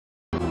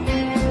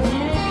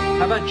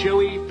about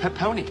Joey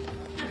Peponi?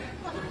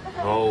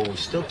 Oh,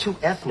 still too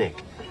ethnic.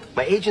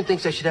 My agent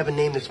thinks I should have a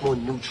name that's more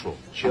neutral.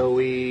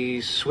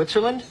 Joey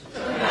Switzerland?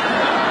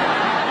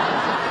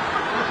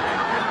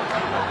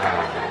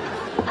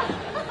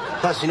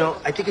 Plus,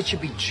 I think it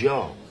should be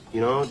Joe.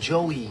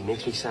 Joey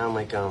makes me sound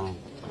like,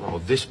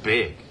 this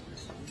big.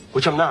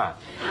 Which I'm not.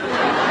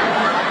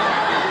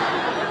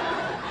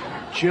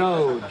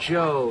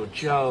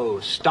 Joe.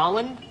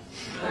 Stalin?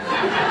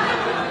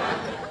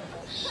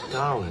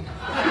 Stalin.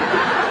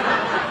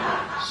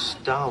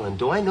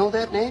 Do I know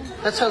that name?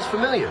 That sounds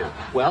familiar.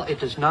 Well, it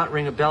does not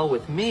ring a bell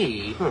with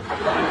me.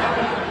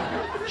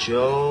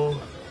 Joe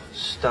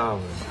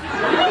Stalin.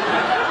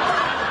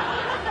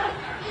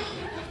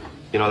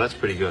 That's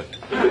pretty good.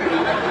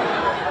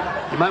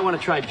 You might want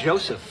to try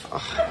Joseph.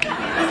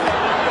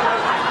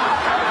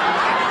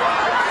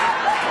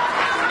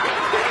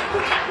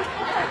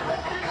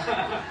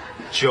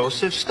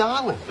 Joseph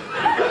Stalin.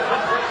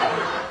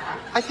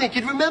 I think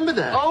you'd remember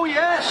that. Oh,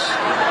 yes.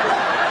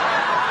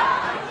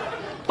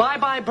 Bye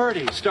Bye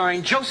Birdie,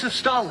 starring Joseph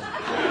Stalin.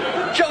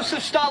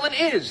 Joseph Stalin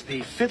is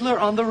the Fiddler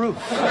on the Roof.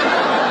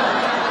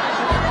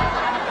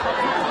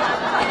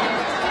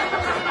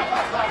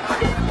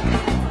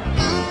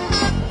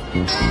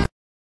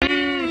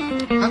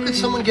 How could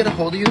someone get a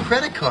hold of your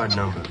credit card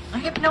number? I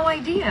have no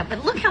idea,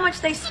 but look how much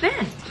they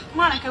spent.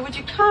 Monica, would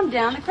you calm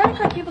down? The credit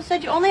card people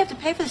said you only have to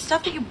pay for the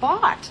stuff that you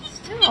bought.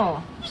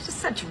 Still, it's just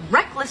such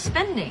reckless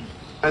spending.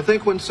 I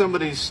think when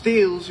somebody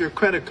steals your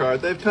credit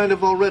card, they've kind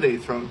of already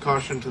thrown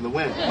caution to the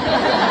wind.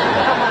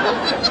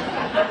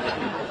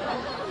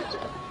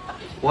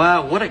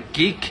 Wow, what a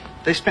geek.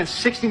 They spent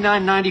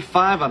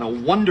 $69.95 on a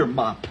Wonder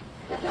Mop.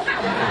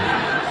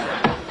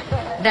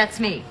 That's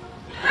me.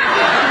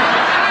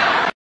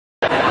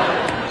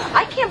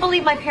 I can't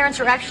believe my parents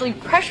are actually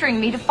pressuring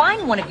me to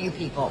find one of you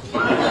people.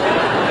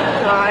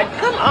 God,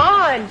 come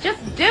on.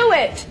 Just do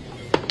it.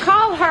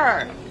 Call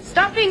her.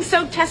 Stop being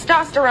so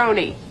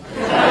testosterone-y.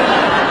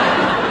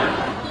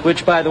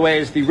 Which, by the way,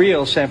 is the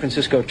real San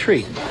Francisco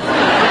treat.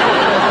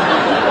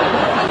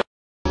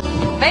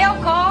 Mail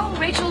call,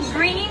 Rachel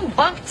Green,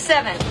 bunked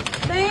 7.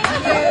 Thank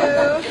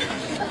you.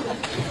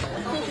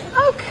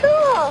 Oh,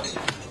 cool.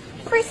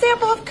 Free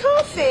sample of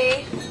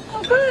coffee.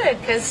 Oh, good,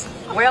 because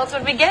where else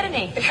would we get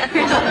any?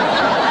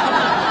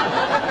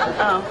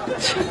 Oh,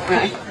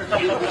 right.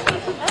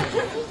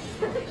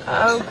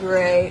 Oh,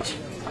 great.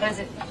 What is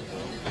it?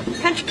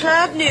 Country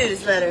Club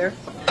newsletter.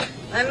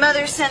 My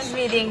mother sends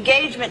me the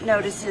engagement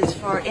notices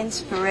for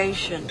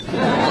inspiration.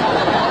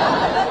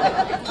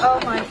 Oh,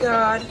 my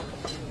God.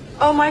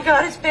 Oh, my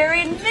God, it's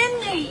Barry and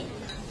Mindy.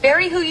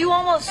 Barry, who you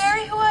almost...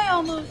 Barry, who I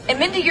almost... And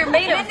Mindy, you're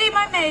maid of... Mindy,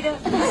 my maid of...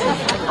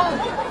 Oh,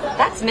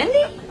 that's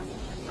Mindy?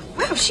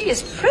 Wow, she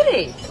is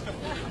pretty.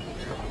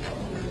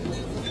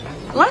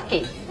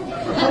 Lucky.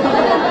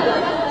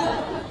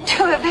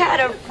 To have had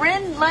a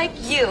friend like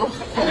you.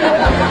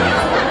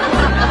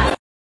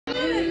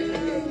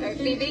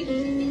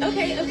 Phoebe?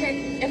 Okay.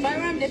 If I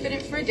were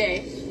omnipotent for a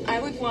day, I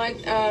would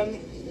want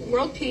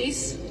world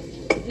peace,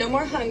 no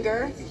more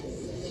hunger,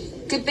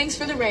 good things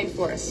for the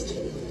rainforest,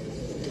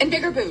 and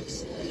bigger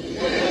boobs.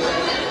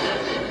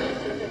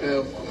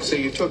 So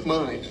you took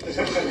mine.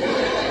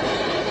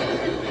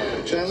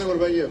 Chandler, what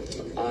about you?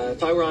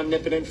 If I were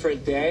omnipotent for a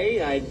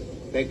day, I'd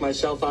make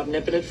myself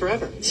omnipotent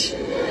forever.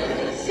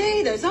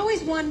 Say, there's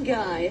always one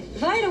guy.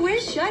 If I had a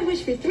wish, I'd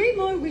wish for 3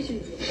 more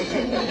wishes.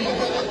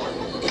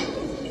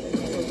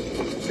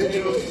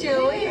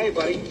 Joey? Hey,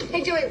 buddy.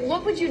 Hey, Joey,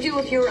 what would you do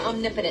if you were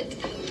omnipotent?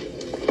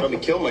 Probably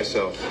kill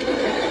myself.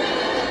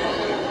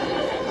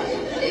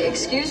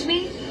 Excuse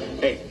me?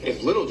 Hey,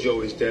 if little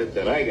Joey's dead,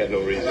 then I got no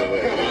reason to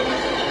live.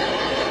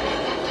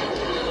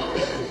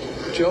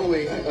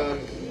 Joey,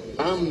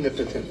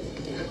 omnipotent.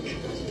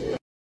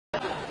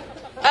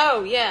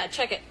 Oh, yeah,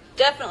 check it.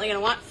 Definitely gonna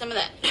want some of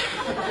that.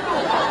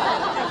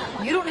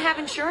 You don't have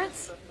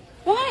insurance?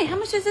 Why? How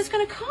much is this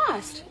gonna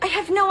cost? I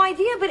have no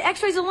idea, but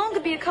x-rays alone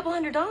could be a couple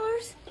 $100.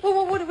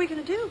 Well, what are we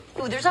gonna do?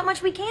 Ooh, there's not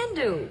much we can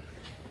do.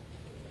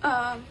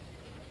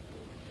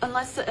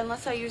 Unless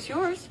I use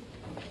yours.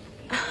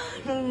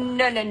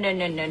 No.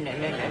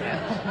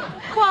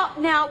 Well,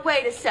 now,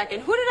 wait a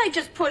second. Who did I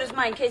just put as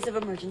my in case of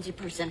emergency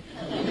person?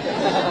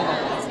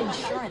 It's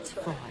insurance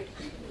fraud.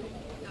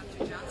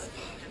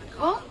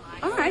 Well,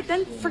 all right,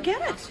 then forget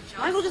it.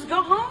 Might as well just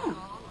go home.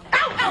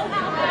 Ow!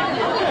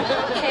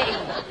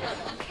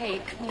 Okay,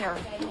 come here.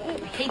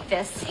 I hate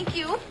this. Thank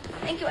you,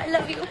 I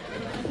love you.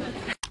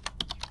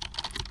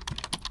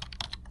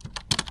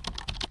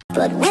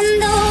 But when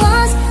the